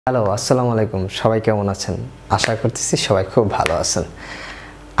Hello, আসসালামু আলাইকুম। সবাই কেমন আছেন? আশা করতেছি সবাই খুব ভালো আছেন।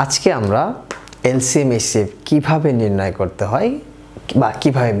 আজকে আমরা L.C.M H.C.F কিভাবে নির্ণয় করতে হয় বা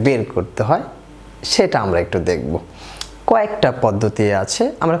কিভাবে বের করতে হয় সেটা আমরা একটু দেখব। কয়েকটা পদ্ধতি আছে,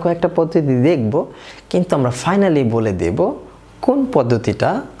 আমরা কয়েকটা পদ্ধতি দেখব, কিন্তু আমরা ফাইনালি বলে দেব কোন পদ্ধতিটা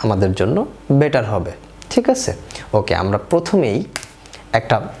আমাদের জন্য বেটার হবে। ঠিক আছে? ওকে, আমরা প্রথমেই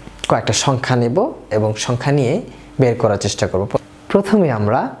কয়েকটা সংখ্যা নেব এবং সংখ্যা নিয়ে বের করার চেষ্টা করব। প্রথমে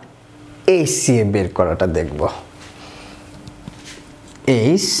আমরা h.c.m বের করাটা দেখব।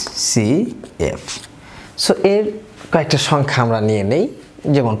 h.c.f সো এর কয়েকটা সংখ্যা আমরা নিয়ে নেই।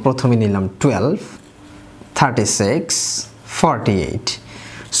 যেমন প্রথমে নিলাম 12, 36, 48।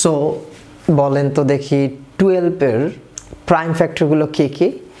 সো বলেন তো দেখি 12 এর প্রাইম ফ্যাক্টরগুলো কি কি?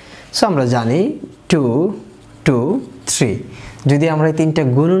 সো আমরা জানি 2, 2, 3। যদি আমরা এই তিনটা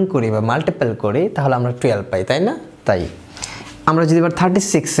গুণন করি বা মাল্টিপল করি তাহলে আমরা 12 পাই, তাই না? তাই আমরা যদি এবার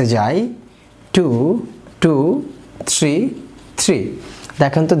 36 এ যাই, 2, 2, 3, 3।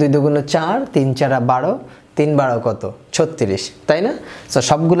 দেখেন তো 2 দুগুণে 4, 3 4 12, 3 12 কত? 36, তাই না? সো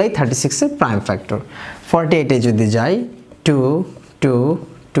সবগুলাই 36 এর প্রাইম ফ্যাক্টর। 48 এ যদি যাই, 2, 2,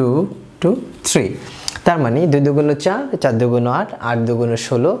 2, 2, 3। তার মানে 2 দুগুণে 4, 4 দুগুণে 8, 8 দুগুণে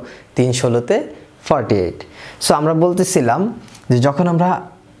 16, 3 16 তে 48। সো আমরা বলতেছিলাম যে যখন আমরা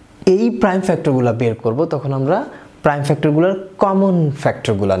এই প্রাইম ফ্যাক্টরগুলো বের করব তখন আমরা প্রাইম ফ্যাক্টরগুলোর কমন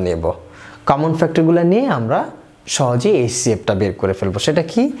ফ্যাক্টরগুলো নেব। কমন ফ্যাক্টরগুলো নিয়ে আমরা সহজেই h.c.f-টা বের করে ফেলবো। সেটা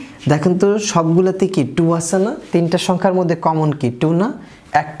কি? দেখেন তো সবগুলোতে কি 2 আছে না? তিনটা সংখ্যার মধ্যে কমন কি 2 না?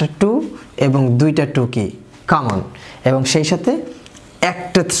 একটা 2 এবং দুইটা 2 কি কমন, এবং সেই সাথে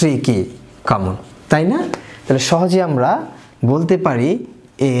একটা 3 কি কমন, তাই না? তাহলে সহজে আমরা বলতে পারি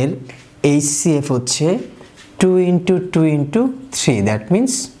এর h.c.f হচ্ছে 2 × 2 × 3, দ্যাট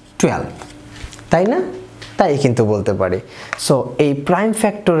মিন্স 12, তাই না? তাই কিন্তু বলতে পারি। সো এই প্রাইম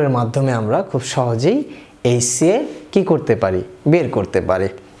ফ্যাক্টরের মাধ্যমে আমরা খুব সহজেই h.c.f কি করতে পারি? বের করতে পারি।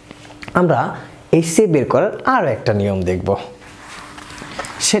 আমরা h.c.f বের করার আরও একটা নিয়ম দেখব,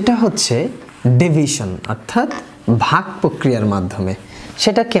 সেটা হচ্ছে ডিভিশন, অর্থাৎ ভাগ প্রক্রিয়ার মাধ্যমে।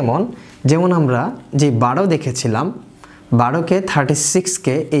 সেটা কেমন? যেমন আমরা যে 12 দেখেছিলাম, 12কে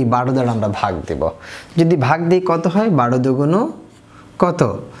 36কে এই 12 দ্বারা আমরা ভাগ দেব। যদি ভাগ দিই কত হয়? 12 দুগুণ কত?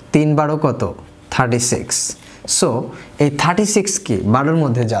 3 12 কত? 36। সো এই 36 কি 12-র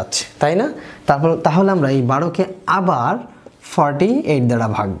মধ্যে যাচ্ছে, তাই না? তাহলে আমরা এই 12কে আবার 48 দ্বারা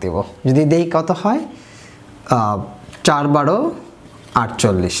ভাগ দেব। যদি দেই কত হয়? 4 12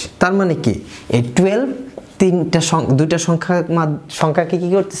 48। তার মানে কি এই 12 দুইটা সংখ্যাকে কি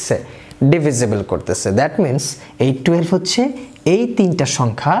করতেছে? ডিভিজিবল করতেছে। দ্যাট মিন্স এই 12 হচ্ছে এই তিনটা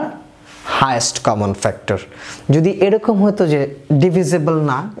সংখ্যার হাইয়েস্ট কমন ফ্যাক্টর। যদি এরকম হতো যে ডিভিজিবল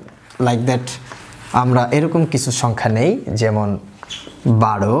না, লাইক দ্যাট, আমরা এরকম কিছু সংখ্যা নেই, যেমন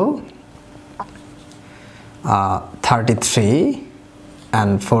 12, 33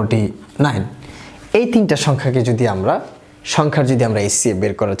 and 49। এই তিনটা সংখ্যাকে যদি আমরা h.c.f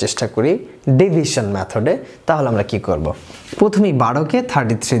বের করার চেষ্টা করি ডিভিশন মেথডে, তাহলে আমরা কি করব? প্রথমেই 12কে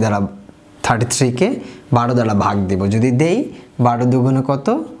 33কে 12 দ্বারা ভাগ দিব। যদি দেই 12 দুগুণে কত?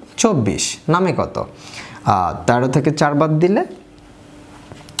 24, নামে কত? 13 থেকে 4 বাদ দিলে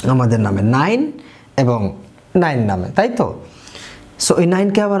আমাদের নামে 9 এবং 9 নামে, তাই তো? সো এই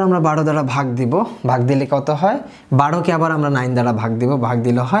 9কে আবার আমরা 12 দ্বারা ভাগ দিব। ভাগ দিলে কত হয়? 12কে আবার আমরা 9 দ্বারা ভাগ দিব। ভাগ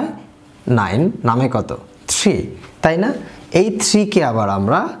দিলে হয় 9, নামে কত? 3, তাই না? এই 3কে আবার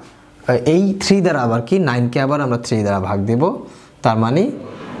আমরা এই 3 দ্বারা আবার কি 9কে আবার আমরা 3 দ্বারা ভাগ দিব। তার মানে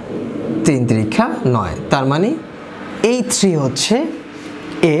 3 3 9। তার মানে এই 3 হচ্ছে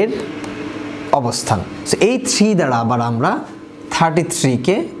এর অবস্থান। সো এই 3 দ্বারা আবার আমরা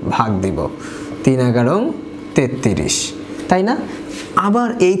 33কে ভাগ দিব। 3 11 33, তাই না? আবার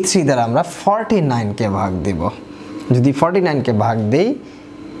এই 3 দ্বারা আমরা 49কে ভাগ দিব। যদি 49কে ভাগ দেই,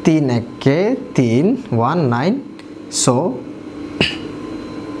 3 1 3 1 9, সো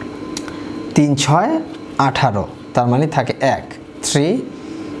 3 6 18। তার মানে থাকে 1 3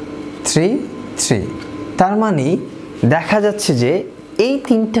 3 3। তার মানে দেখা যাচ্ছে যে এই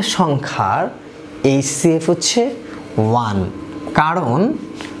তিনটা সংখ্যার h.c.f হচ্ছে 1, কারণ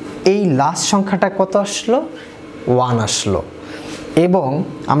এই লাস্ট সংখ্যাটা কত আসলো? 1 আসলো। এবং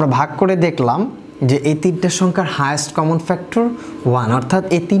আমরা ভাগ করে দেখলাম যে এই তিনটা সংখ্যার হাইয়েস্ট কমন ফ্যাক্টর 1, অর্থাৎ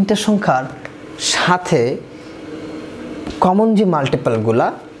এই তিনটা সংখ্যার সাথে কমন যে মাল্টিপলগুলা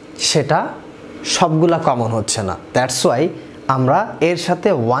সেটা সবগুলা কমন হচ্ছে না। দ্যাটস ওয়াই আমরা এর সাথে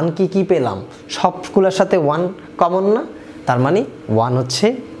 1 কি পেলাম? সবগুলোর সাথে 1 কমন না, তার মানে 1 হচ্ছে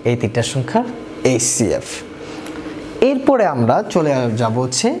এই তিনটা সংখ্যার h.c.f। এরপরে আমরা চলে যাব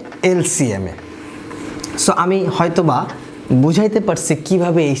হচ্ছে L.C.M এ। সো আমি হয়তোবা বুঝাইতে পারছি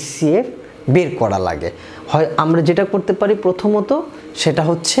কিভাবে HCF বের করা লাগে। হয় আমরা যেটা করতে পারি প্রথমত সেটা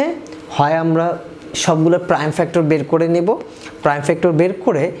হচ্ছে হয় আমরা সবগুলো প্রাইম ফ্যাক্টর বের করে নেব, প্রাইম ফ্যাক্টর বের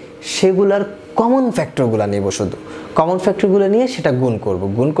করে সেগুলার কমন ফ্যাক্টরগুলো নেব, শুধু কমন ফ্যাক্টরগুলো নিয়ে সেটা গুণ করব,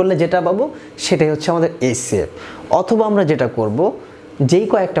 গুণ করলে যেটা পাবো সেটাই হচ্ছে আমাদের HCF। অথবা আমরা যেটা করব যেই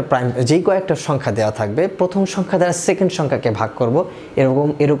কয়েকটা সংখ্যা দেওয়া থাকবে প্রথম সংখ্যা দ্বারা সেকেন্ড সংখ্যাকে ভাগ করব,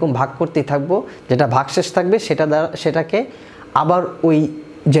 এরকম ভাগ করতেই থাকবো, যেটা ভাগশেষ থাকবে সেটাকে আবার ওই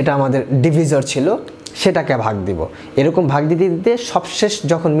যেটা আমাদের ডিভিজর ছিল সেটাকে ভাগ দিব, এরকম ভাগ দিতে দিতে সবশেষ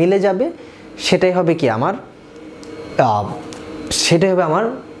যখন মিলে যাবে সেটাই হবে কি আমার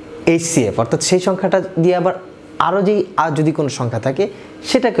HCF, অর্থাৎ সেই সংখ্যাটা দিয়ে আবার যদি কোনো সংখ্যা থাকে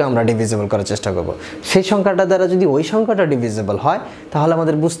সেটাকেও আমরা ডিভিজিবল করার চেষ্টা করব। সেই সংখ্যাটা দ্বারা যদি ওই সংখ্যাটা ডিভিজিবল হয় তাহলে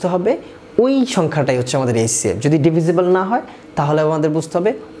আমাদের বুঝতে হবে ওই সংখ্যাটাই হচ্ছে আমাদের HCF। যদি ডিভিজিবল না হয় তাহলে আমাদের বুঝতে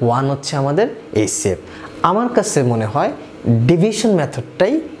হবে 1 হচ্ছে আমাদের HCF। আমার কাছে মনে হয় ডিভিশন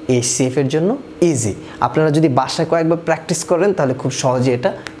মেথডটাই HCF এর জন্য ইজি। আপনারা যদি বাসায় কয়েকবার প্র্যাকটিস করেন তাহলে খুব সহজে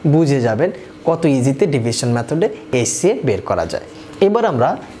এটা বুঝে যাবেন কত ইজিতে ডিভিশন মেথডে HCF বের করা যায়। এবার আমরা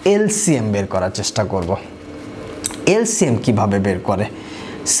LCM বের করার চেষ্টা করব। LCM কিভাবে বের করে?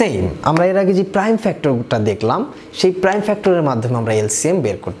 সেম আমরা এর আগে যে প্রাইম ফ্যাক্টরটা দেখলাম সেই প্রাইম ফ্যাক্টরের মাধ্যমে আমরা LCM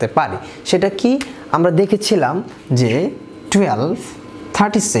বের করতে পারি। সেটা কি আমরা দেখেছিলাম যে 12,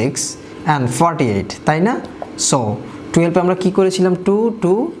 36 and 48, তাই না? সো 12 আমরা কি করেছিলাম 2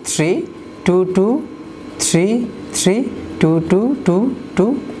 2 3 2 2 3 3 2 2 2 2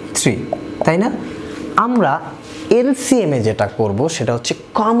 3, তাই না? আমরা LCM এ যেটা করব সেটা হচ্ছে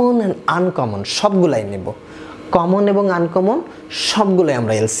কমন এন্ড আনকমন সবগুলাই নেব, কমন এবং আনকমন সবগুলোই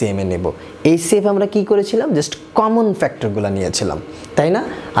আমরা LCM এ নেব। HCF আমরা কি করেছিলাম জাস্ট কমন ফ্যাক্টরগুলো নিয়েছিলাম, তাই না?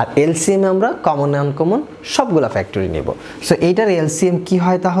 আর LCM এ আমরা কমন আনকমন সবগুলা ফ্যাক্টরই নেব। সো এইটার LCM কি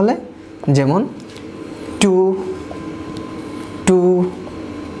হয় তাহলে? যেমন 2 2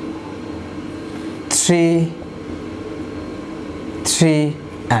 3 3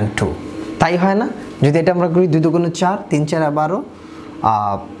 and 2, তাই হয় না? যদি এটা আমরা করি 2 দুগুণ 4 3 4 12,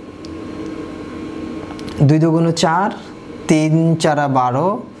 2 দুগুণ 4 3 4 12,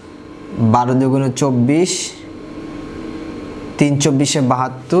 12 দুগুণ 24, 3 24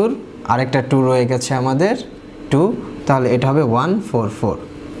 72, আরেকটা 2 রয়ে গেছে আমাদের 2, তাহলে এটা হবে 144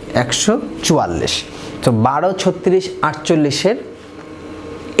 144। তো 12 36 48 এর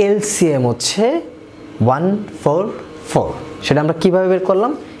LCM হচ্ছে 144। সেটা আমরা কিভাবে বের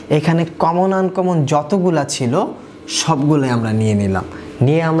করলাম? এখানে কমন আনকমন যতগুলা ছিল সবগুলোই আমরা নিয়ে নিলাম,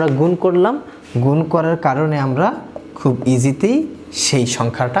 নিয়ে আমরা গুণ করলাম, গুণ করার কারণে আমরা খুব ইজিতেই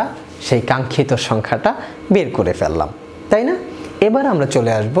সেই কাঙ্ক্ষিত সংখ্যাটা বের করে ফেললাম, তাই না? এবার আমরা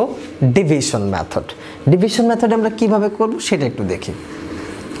চলে আসব ডিভিশন মেথড। ডিভিশন মেথড আমরা কিভাবে করব সেটা একটু দেখি।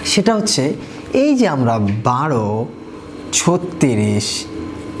 সেটা হচ্ছে এই যে আমরা 12 36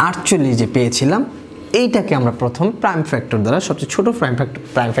 48 যে পেয়েছিলাম এইটাকে আমরা প্রথম প্রাইম ফ্যাক্টর দ্বারা সবচেয়ে ছোট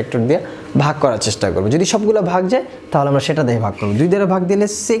প্রাইম ফ্যাক্টর দিয়ে ভাগ করার চেষ্টা করব। যদি সবগুলো ভাগ যায় তাহলে আমরা সেটা দিয়ে ভাগ করব। 2 দ্বারা ভাগ দিলে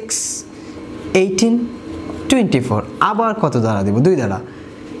 6 18 24, আবার কত দ্বারা দেব? 2 দ্বারা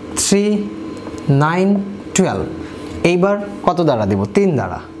 3 9 12, এইবার কত দ্বারা দেব? 3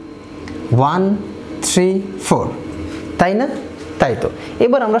 দ্বারা 1 3 4, তাই না? তাই তো।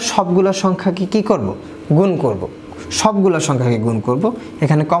 এবার আমরা সবগুলো সংখ্যাকে কি করব? গুণ করব। সবগুলো সংখ্যাকে গুণ করব,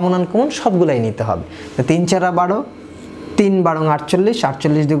 এখানে কমন আনকমন সবগুলাই নিতে হবে। তো 3 4 12, 3 12 48,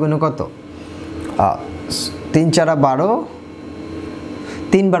 48 দুগুণ কত? 3 4 12,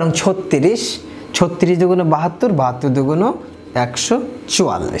 3 12 36, 36 দুগুণ 72, 72 দুগুণ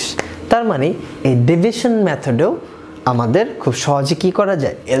 144। তার মানে এই ডিভিশন মেথডেও আমাদের খুব সহজে কি করা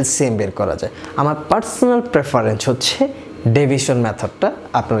যায়? LCM বের করা যায়। আমার পার্সোনাল প্রেফারেন্স হচ্ছে ডিভিশন মেথডটা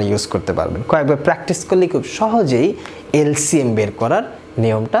আপনারা ইউজ করতে পারবেন। কয়েকবার প্র্যাকটিস করলে খুব সহজেই LCM বের করার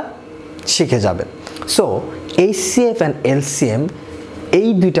নিয়মটা শিখে যাবেন। সো HCF অ্যান্ড LCM এই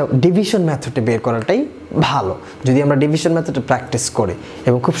দুইটা ডিভিশন মেথডে বের করাটাই ভালো যদি আমরা ডিভিশন মেথডে প্র্যাকটিস করি,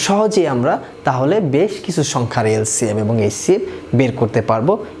 এবং খুব সহজেই আমরা তাহলে বেশ কিছু সংখ্যার LCM এবং HCF বের করতে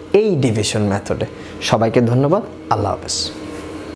পারবো এই ডিভিশন মেথডে। সবাইকে ধন্যবাদ। আল্লাহ হাফেজ।